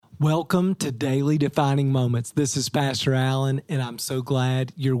Welcome to Daily Defining Moments. This is Pastor Allen, and I'm so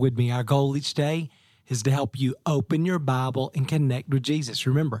glad you're with me. Our goal each day is to help you open your Bible and connect with Jesus.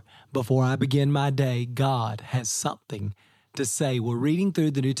 Remember, before I begin my day, God has something to say. We're reading through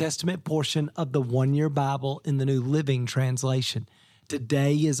the New Testament portion of the one-year Bible in the New Living Translation.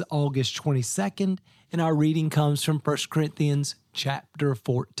 Today is August 22nd, and our reading comes from 1 Corinthians chapter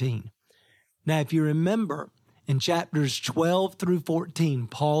 14. Now, if you remember, in chapters 12 through 14,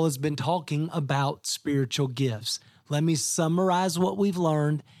 Paul has been talking about spiritual gifts. Let me summarize what we've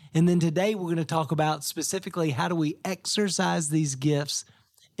learned, and then today we're going to talk about specifically how do we exercise these gifts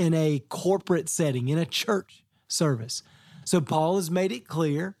in a corporate setting, in a church service. So Paul has made it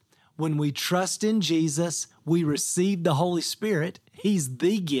clear, when we trust in Jesus, we receive the Holy Spirit. He's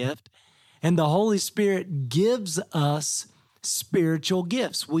the gift, and the Holy Spirit gives us spiritual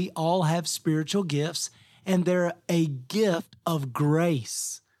gifts. We all have spiritual gifts, and they're a gift of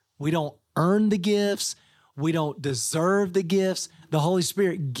grace. We don't earn the gifts. We don't deserve the gifts. The Holy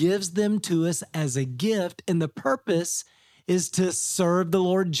Spirit gives them to us as a gift, and the purpose is to serve the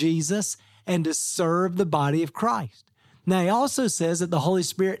Lord Jesus and to serve the body of Christ. Now, he also says that the Holy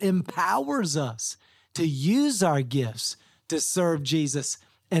Spirit empowers us to use our gifts to serve Jesus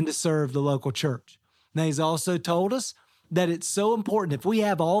and to serve the local church. Now, he's also told us that it's so important. If we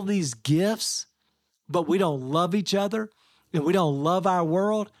have all these gifts, but we don't love each other and we don't love our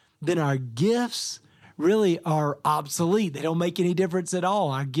world, then our gifts really are obsolete. They don't make any difference at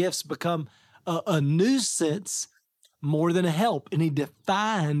all. Our gifts become a nuisance more than a help. And he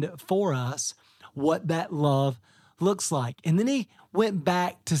defined for us what that love looks like. And then he went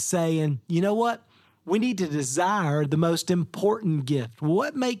back to saying, you know what? We need to desire the most important gift.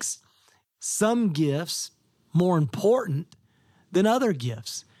 What makes some gifts more important than other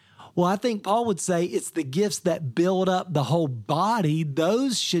gifts? Well, I think Paul would say it's the gifts that build up the whole body.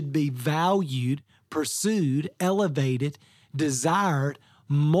 Those should be valued, pursued, elevated, desired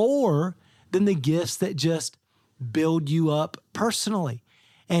more than the gifts that just build you up personally.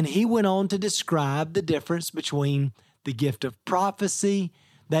 And he went on to describe the difference between the gift of prophecy,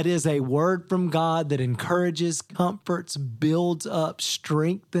 that is a word from God that encourages, comforts, builds up,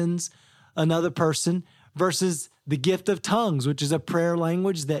 strengthens another person, versus the gift of tongues, which is a prayer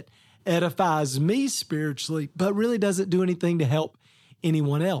language that edifies me spiritually, but really doesn't do anything to help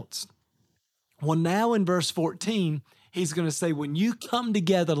anyone else. Well, now in verse 14, he's going to say, when you come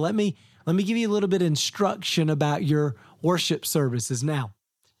together, let me give you a little bit of instruction about your worship services. Now,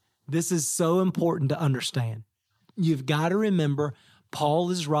 this is so important to understand. You've got to remember, Paul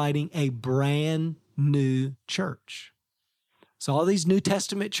is writing a brand new church. So all these New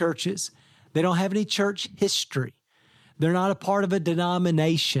Testament churches, they don't have any church history. They're not a part of a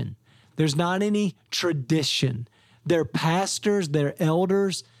denomination. There's not any tradition. Their pastors, their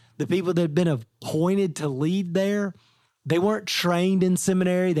elders, the people that have been appointed to lead there, they weren't trained in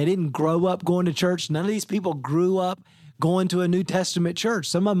seminary. They didn't grow up going to church. None of these people grew up going to a New Testament church.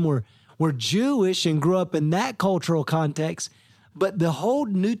 Some of them were Jewish and grew up in that cultural context. But the whole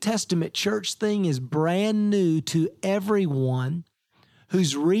New Testament church thing is brand new to everyone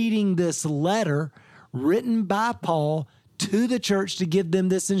who's reading this letter written by Paul to the church to give them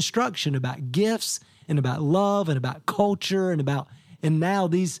this instruction about gifts and about love and about culture and now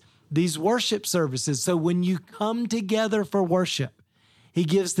these worship services. So when you come together for worship, he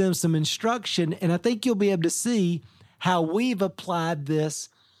gives them some instruction, and I think you'll be able to see how we've applied this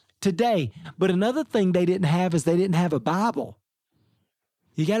today. But another thing they didn't have is they didn't have a Bible.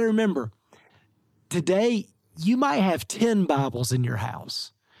 You got to remember, today you might have 10 Bibles in your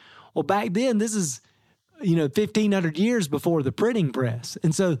house. Well, back then, this is 1,500 years before the printing press.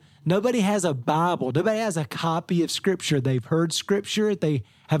 And so nobody has a Bible. Nobody has a copy of Scripture. They've heard Scripture. They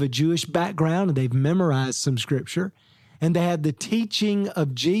have a Jewish background, and they've memorized some Scripture. And they have the teaching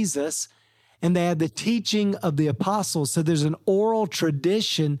of Jesus, and they have the teaching of the apostles. So there's an oral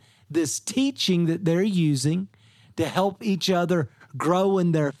tradition, this teaching that they're using to help each other grow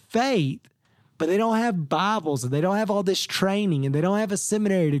in their faith. But they don't have Bibles, and they don't have all this training, and they don't have a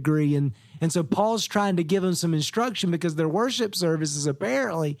seminary degree. And so Paul's trying to give them some instruction because their worship services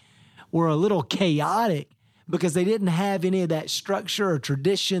apparently were a little chaotic because they didn't have any of that structure or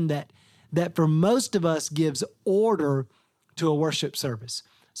tradition that for most of us gives order to a worship service.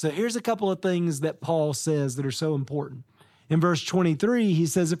 So here's a couple of things that Paul says that are so important. In verse 23, he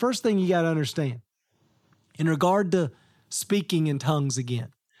says, the first thing you got to understand, in regard to speaking in tongues again,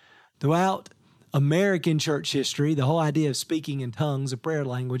 throughout American church history, the whole idea of speaking in tongues, a prayer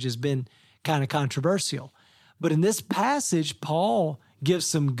language, has been kind of controversial. But in this passage, Paul gives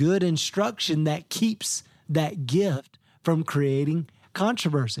some good instruction that keeps that gift from creating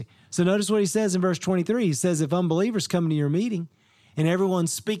controversy. So notice what he says in verse 23. He says, if unbelievers come to your meeting and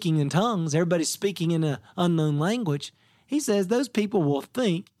everyone's speaking in tongues, everybody's speaking in an unknown language, he says those people will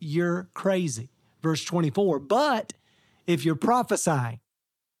think you're crazy. Verse 24, but if you're prophesying,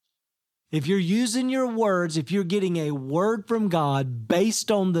 if you're using your words, if you're getting a word from God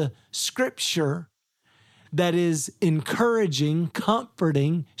based on the scripture that is encouraging,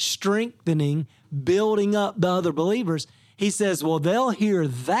 comforting, strengthening, building up the other believers, he says, well, they'll hear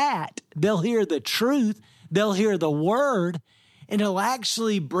that. They'll hear the truth. They'll hear the word, and it'll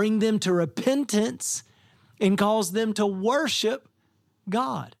actually bring them to repentance and cause them to worship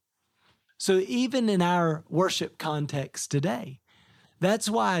God. So even in our worship context today, that's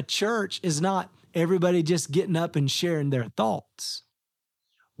why a church is not everybody just getting up and sharing their thoughts.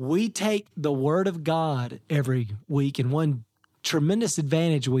 We take the Word of God every week, and one tremendous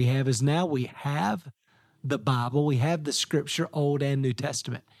advantage we have is now we have the Bible, we have the Scripture, Old and New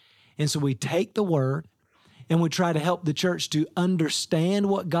Testament. And so we take the Word and we try to help the church to understand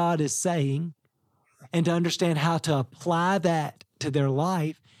what God is saying and to understand how to apply that to their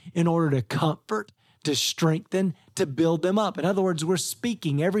life in order to comfort, to strengthen, to build them up. In other words, we're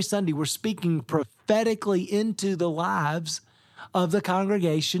speaking every Sunday, we're speaking prophetically into the lives of the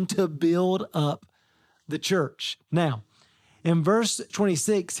congregation to build up the church. Now, in verse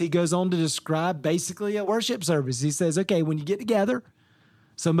 26, he goes on to describe basically a worship service. He says, okay, when you get together,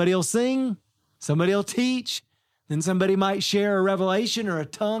 somebody will sing, somebody will teach, then somebody might share a revelation or a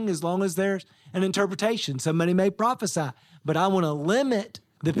tongue as long as there's an interpretation. Somebody may prophesy, but I want to limit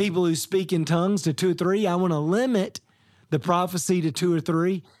the people who speak in tongues to 2 or 3. I want to limit the prophecy to 2 or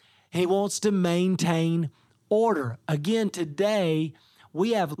 3. He wants to maintain order. Again, today,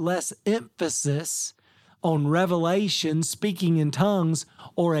 we have less emphasis on revelation, speaking in tongues,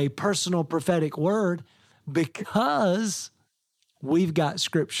 or a personal prophetic word because we've got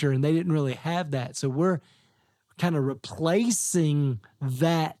scripture and they didn't really have that. So we're kind of replacing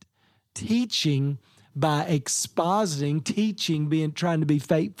that teaching by expositing, teaching, trying to be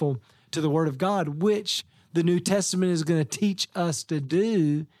faithful to the Word of God, which the New Testament is going to teach us to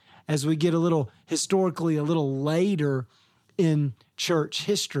do as we get historically a little later in church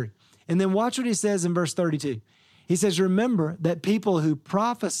history. And then watch what he says in verse 32. He says, remember that people who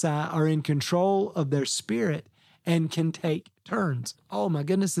prophesy are in control of their spirit and can take turns. Oh my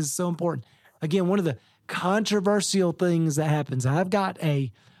goodness, this is so important. Again, one of the controversial things that happens,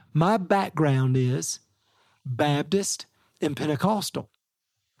 my background is Baptist and Pentecostal.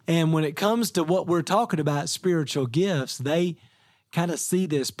 And when it comes to what we're talking about, spiritual gifts, they kind of see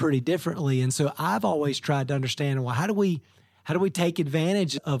this pretty differently. And so I've always tried to understand, well, how do we take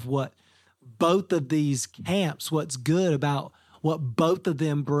advantage of what both of these camps, what's good about what both of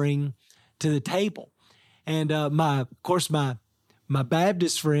them bring to the table? And my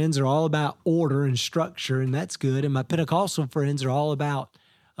Baptist friends are all about order and structure, and that's good. And my Pentecostal friends are all about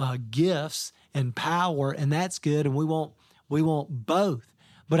gifts and power, and that's good. And we want both.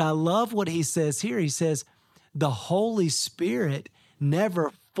 But I love what he says here. He says the Holy Spirit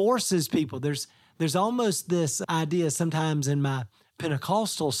never forces people. There's almost this idea sometimes in my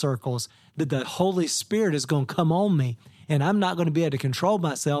Pentecostal circles that the Holy Spirit is going to come on me and I'm not going to be able to control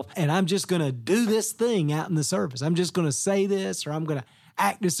myself, and I'm just going to do this thing out in the service. I'm just going to say this, or I'm going to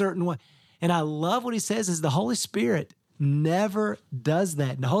act a certain way. And I love what he says is the Holy Spirit never does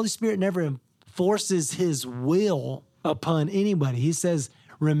that. The Holy Spirit never enforces his will upon anybody. He says,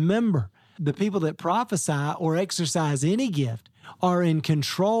 remember, the people that prophesy or exercise any gift are in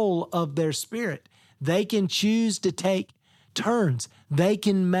control of their spirit. They can choose to take turns. They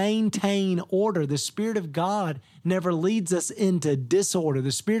can maintain order. The Spirit of God never leads us into disorder.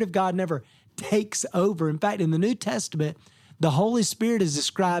 The Spirit of God never takes over. In fact, in the New Testament, the Holy Spirit is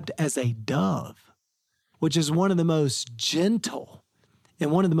described as a dove, which is one of the most gentle and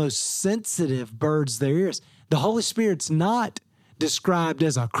one of the most sensitive birds there is. The Holy Spirit's not described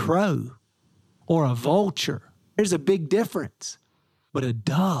as a crow or a vulture. There's a big difference. But a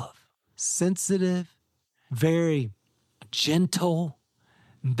dove, sensitive, very gentle,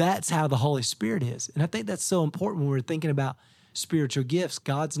 that's how the Holy Spirit is. And I think that's so important when we're thinking about spiritual gifts.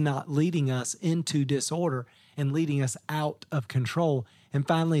 God's not leading us into disorder and leading us out of control. And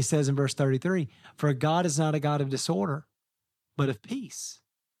finally, he says in verse 33, for God is not a God of disorder, but of peace.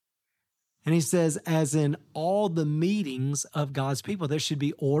 And he says, as in all the meetings of God's people, there should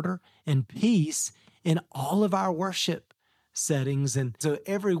be order and peace in all of our worship settings. And so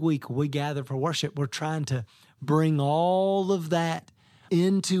every week we gather for worship, we're trying to bring all of that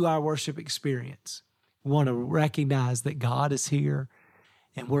into our worship experience. We want to recognize that God is here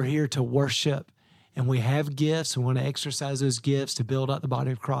and we're here to worship and we have gifts. We want to exercise those gifts to build up the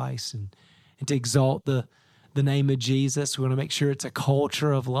body of Christ and to exalt the name of Jesus. We want to make sure it's a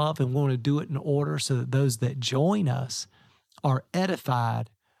culture of love, and we want to do it in order so that those that join us are edified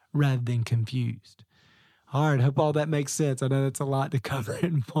rather than confused. All right, hope all that makes sense. I know that's a lot to cover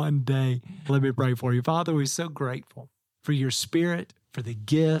in one day. Let me pray for you. Father, we're so grateful for your Spirit, for the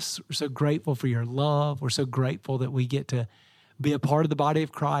gifts. We're so grateful for your love. We're so grateful that we get to be a part of the body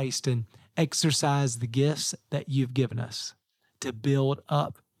of Christ and exercise the gifts that you've given us to build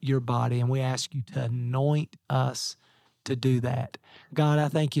up your body. And we ask you to anoint us to do that. God, I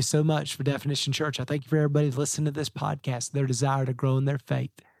thank you so much for Definition Church. I thank you for everybody listening to this podcast, their desire to grow in their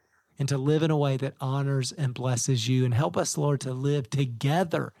faith and to live in a way that honors and blesses you. And help us, Lord, to live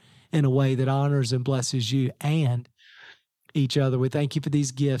together in a way that honors and blesses you and each other. We thank you for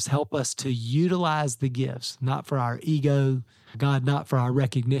these gifts. Help us to utilize the gifts, not for our ego, God, not for our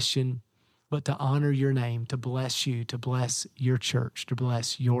recognition, but to honor your name, to bless you, to bless your church, to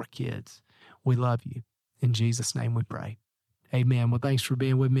bless your kids. We love you. In Jesus' name we pray. Amen. Well, thanks for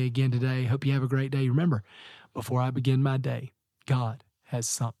being with me again today. Hope you have a great day. Remember, before I begin my day, God has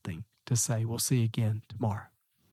something to say. We'll see you again tomorrow.